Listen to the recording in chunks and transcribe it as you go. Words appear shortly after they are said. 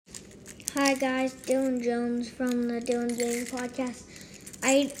Hi guys, Dylan Jones from the Dylan Gaming Podcast.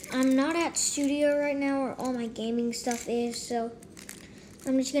 I'm not at studio right now where all my gaming stuff is, so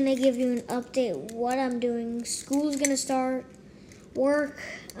I'm just gonna give you an update what I'm doing. School's gonna start, work,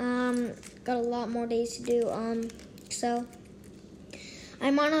 got a lot more days to do, so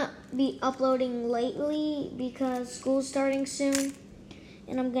I'm gonna be uploading lately because school's starting soon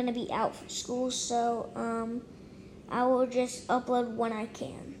and I'm gonna be out for school, so I will just upload when I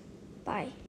can. Bye.